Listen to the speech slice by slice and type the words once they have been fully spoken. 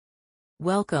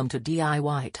Welcome to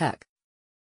DIY Tech.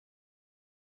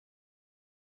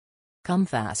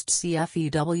 Comfast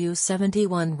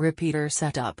EW71 Repeater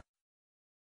Setup.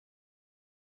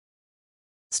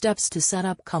 Steps to set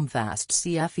up Comfast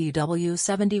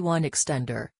EW71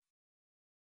 Extender.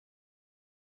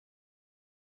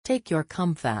 Take your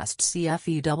Comfast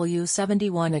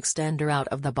EW71 extender out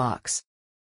of the box.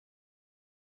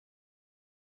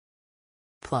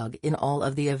 Plug in all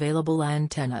of the available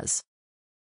antennas.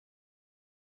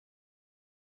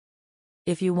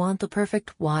 If you want the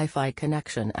perfect Wi-Fi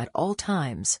connection at all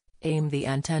times, aim the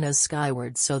antennas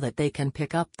skyward so that they can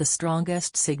pick up the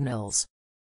strongest signals.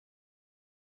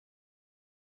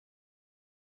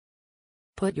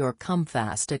 Put your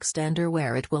Comfast extender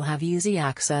where it will have easy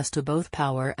access to both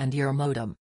power and your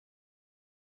modem.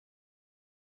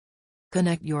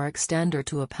 Connect your extender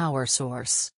to a power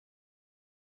source.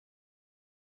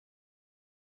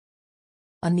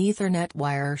 An Ethernet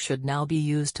wire should now be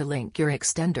used to link your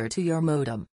extender to your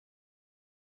modem.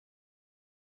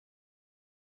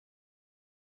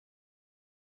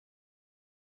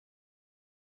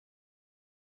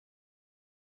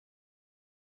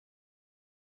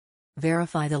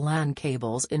 Verify the LAN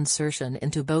cable's insertion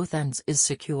into both ends is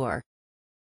secure.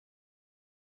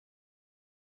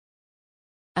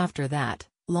 After that,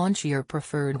 launch your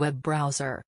preferred web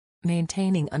browser.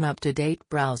 Maintaining an up-to-date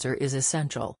browser is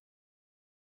essential.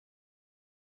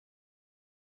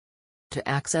 To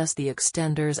access the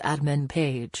extender's admin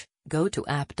page, go to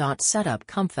app.setup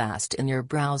Comfast in your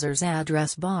browser's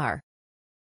address bar.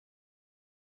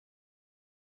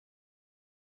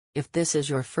 If this is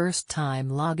your first time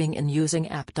logging in using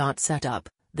app.setup,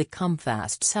 the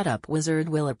Comfast setup wizard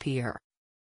will appear.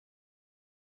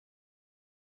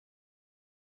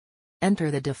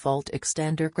 Enter the default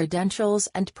extender credentials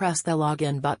and press the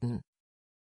login button.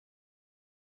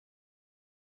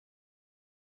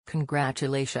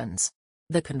 Congratulations!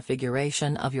 The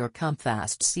configuration of your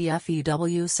Comfast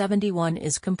EW71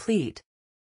 is complete.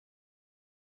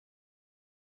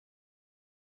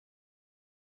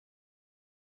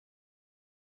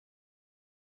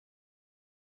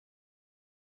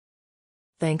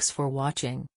 Thanks for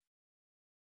watching.